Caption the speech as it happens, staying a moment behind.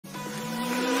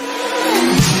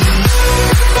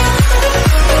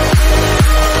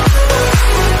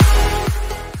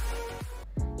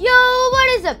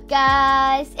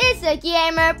guys, it's a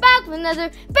gamer back with another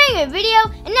banger video,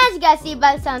 and as you guys see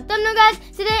by the sound thumbnail guys,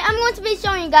 today I'm going to be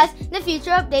showing you guys the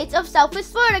future updates of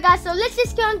Southwest Florida guys. So let's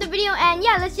just get on the video and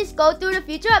yeah, let's just go through the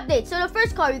future updates. So the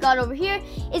first car we got over here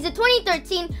is a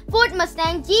 2013 Ford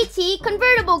Mustang GT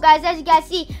convertible guys. As you guys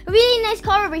see, a really nice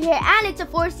car over here, and it's a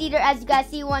 4-seater as you guys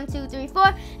see, 1, 2, 3,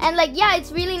 4, and like yeah,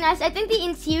 it's really nice. I think the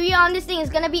interior on this thing is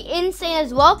gonna be insane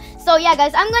as well. So yeah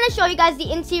guys, I'm gonna show you guys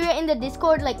the interior in the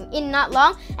Discord like in not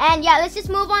long. And yeah, let's just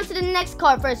move on to the next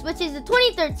car first, which is the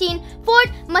 2013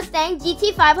 Ford Mustang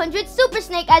GT500 Super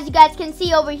Snake. As you guys can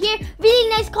see over here, really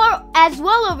nice car as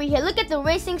well over here. Look at the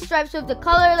racing stripes with the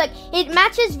color, like it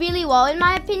matches really well in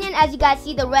my opinion. As you guys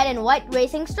see, the red and white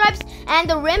racing stripes, and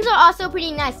the rims are also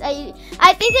pretty nice.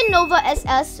 I think the Nova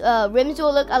SS rims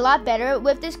will look a lot better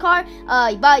with this car,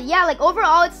 but yeah, like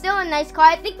overall it's still a nice car.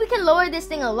 I think we can lower this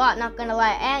thing a lot, not gonna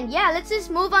lie. And yeah, let's just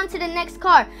move on to the next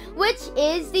car, which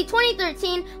is the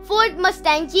 2013 Ford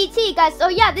Mustang GT guys. So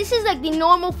yeah, this is like the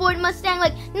normal Ford Mustang,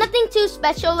 like nothing too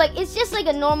special, like it's just like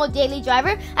a normal daily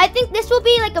driver. I think this will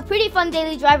be like a pretty fun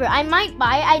daily driver. I might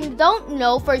buy it, I don't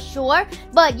know for sure,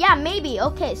 but yeah, maybe.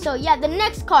 Okay, so yeah, the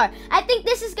next car, I think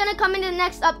this is gonna come in the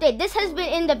next update. This has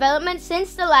been in development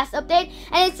since the last update,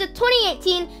 and it's the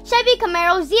 2018 Chevy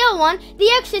Camaro ZL1 The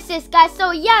Exorcist guys.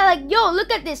 So yeah, like yo,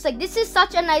 look at this, like this is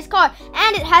such a nice car,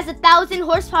 and it has 1,000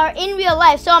 horsepower in real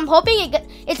life. So I'm hoping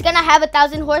it's gonna have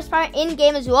 1,000 horsepower in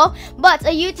game as well. But a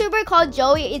YouTuber called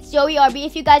Joey, it's Joey RB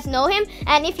if you guys know him,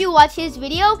 and if you watch his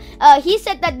video, he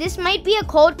said that this might be a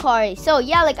cold car. So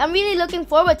yeah, like I'm really looking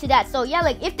forward to that. So yeah,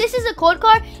 like if this is a cold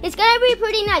car, it's gonna be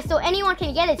pretty nice, so anyone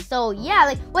can get it. So yeah,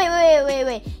 like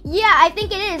wait, yeah, I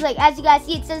think it is. Like as you guys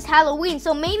see, it says Halloween,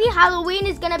 so maybe Halloween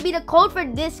is gonna be the code for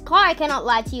this car. I cannot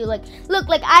lie to you. Like look,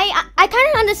 like I kind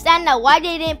of understand now why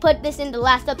they didn't put this in the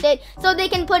last update, so they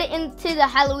can put it into the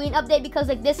Halloween update, because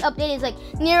like this update is like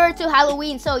nearer to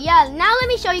Halloween. So yeah, now let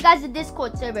me show you guys the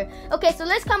Discord server. Okay, so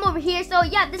let's come over here. So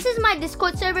yeah, this is my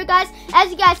Discord server guys.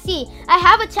 As you guys see, I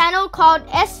have a channel called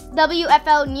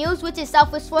SWFL News, which is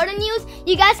Southwest Florida News.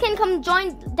 You guys can come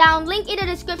join down, link in the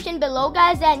description below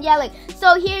guys. And yeah, like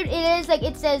so here it is, like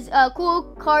it says cool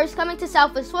cars coming to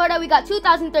Southwest Florida. We got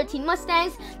 2013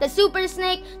 Mustangs, the Super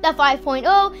Snake, the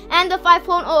 5.0, and the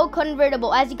 5.0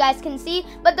 convertible, as you guys can see.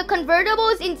 But the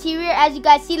convertible's interior, as you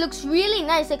guys see, looks really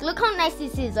nice. Like look how nice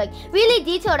this is, like really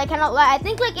detailed. I cannot lie. I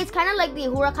think like it's kind of like the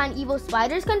Huracan Evo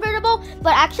Spiders convertible,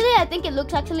 but actually I think it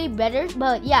looks actually better.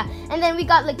 But yeah, and then we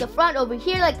got like the front over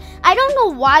here. Like I don't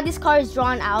know why this car is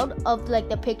drawn out of like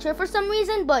the picture for some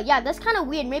reason, but yeah, that's kind of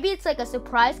weird. Maybe it's like a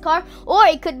surprise car, or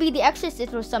it could be the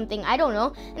Exorcist or something, I don't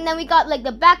know. And then we got like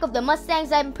the back of the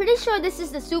Mustangs. I'm pretty sure this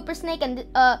is the Super Snake, and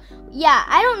yeah,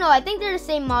 I don't know, I think they're the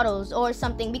same models or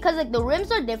something, because like the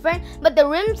rims are different, but the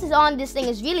rims on this thing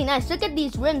is really nice. Look at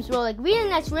these rims bro, like really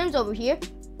nice rims over here.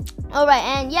 Alright,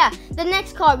 and yeah, the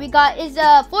next car we got is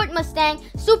a Ford Mustang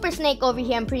Super Snake over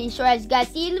here. I'm pretty sure, as you guys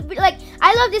see, like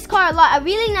I love this car a lot. A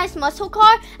really nice muscle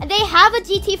car. They have a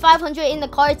GT500 in the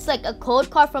car. It's like a code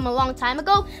car from a long time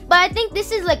ago, but I think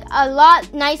this is like a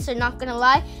lot nicer, not gonna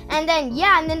lie. And then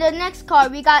yeah, and then the next car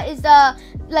we got is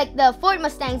the Ford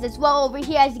Mustangs as well over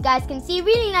here. As you guys can see,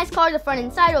 really nice car, the front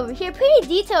and side over here, pretty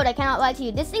detailed. I cannot lie to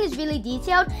you, this thing is really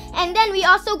detailed. And then we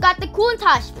also got the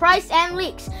Countach price and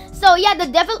leaks. So yeah, the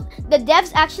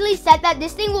devs actually said that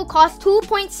this thing will cost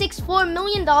 $2.64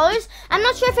 million. I'm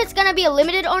not sure if it's gonna be a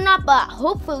limited or not, but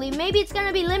hopefully maybe it's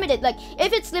gonna be limited. Like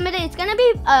if it's limited, it's gonna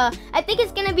be I think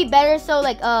it's gonna be better. So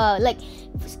like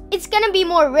it's gonna be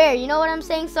more rare, you know what I'm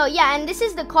saying? So yeah, and this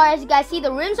is the car. As you guys see,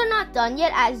 the rims are not done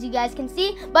yet, as you guys can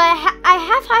see, but I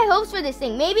have high hopes for this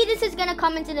thing. Maybe this is gonna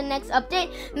come into the next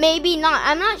update, maybe not,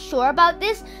 I'm not sure about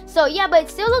this. So yeah, but it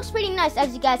still looks pretty nice,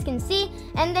 as you guys can see.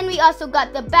 And then we also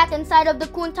got the back and side of the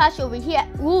Countach over here.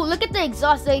 Ooh, look at the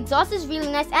exhaust. The exhaust is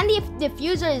really nice, and the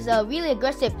diffuser is really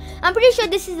aggressive. I'm pretty sure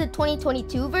this is the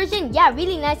 2022 version. Yeah,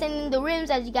 really nice. And then the rims,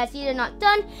 as you guys see, they're not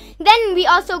done. Then we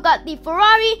also got the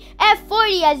Ferrari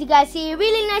F40, as you guys see,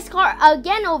 really nice car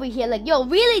again over here. Like yo,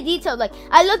 really detailed. Like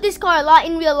I love this car a lot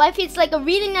in real life. It's like a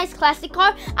really nice classic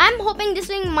car. I'm hoping this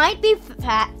thing might be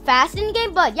fast in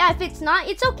game, but yeah, if it's not,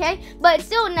 it's okay, but it's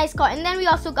still a nice car. And then we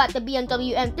also got the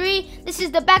BMW M3. This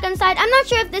is the back and side. I'm not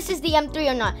sure if this is the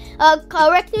M3 or not.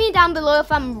 Correct me down below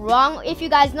if I'm wrong. If you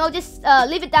guys know, just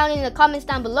leave it down in the comments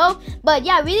down below. But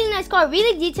yeah, really nice car,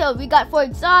 really detailed. We got 4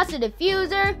 exhaust, a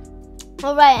diffuser,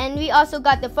 Alright, and we also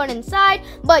got the front and side.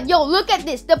 But yo, look at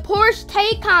this, the Porsche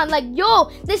Taycan. Like,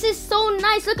 yo, this is so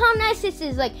nice. Look how nice this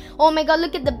is. Like, oh my god,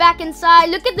 look at the back and side.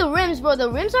 Look at the rims, bro. The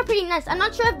rims are pretty nice. I'm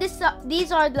not sure if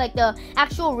these are like the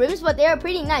actual rims, but they are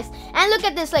pretty nice. And look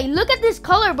at this, like, look at this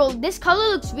color, bro. This color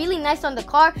looks really nice on the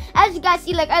car. As you guys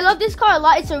see, like, I love this car a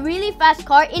lot. It's a really fast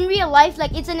car in real life.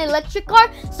 Like, it's an electric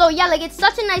car. So yeah, like, it's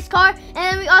such a nice car. And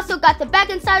then we also got the back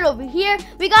and side over here.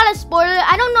 We got a spoiler.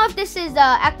 I don't know if this is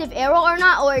active aero or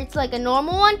not, or it's like a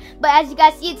normal one, but as you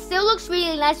guys see, it still looks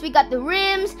really nice. We got the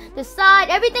rims, the side,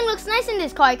 everything looks nice in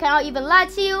this car. I cannot even lie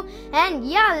to you. And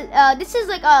yeah, this is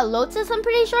like a Lotus, I'm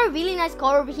pretty sure. Really nice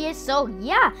car over here. So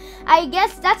yeah, I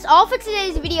guess that's all for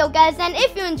today's video, guys. And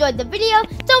if you enjoyed the video,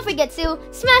 don't forget to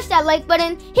smash that like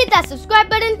button, hit that subscribe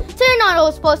button, turn on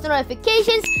those post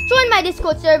notifications, join my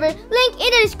Discord server, link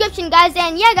in the description, guys.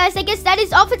 And yeah, guys, I guess that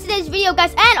is all for today's video,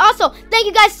 guys. And also, thank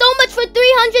you guys so much for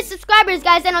 300 subscribers,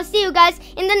 guys, and I'll see you guys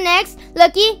in the next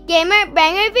Lucky Gamer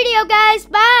Banger video, guys.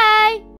 Bye!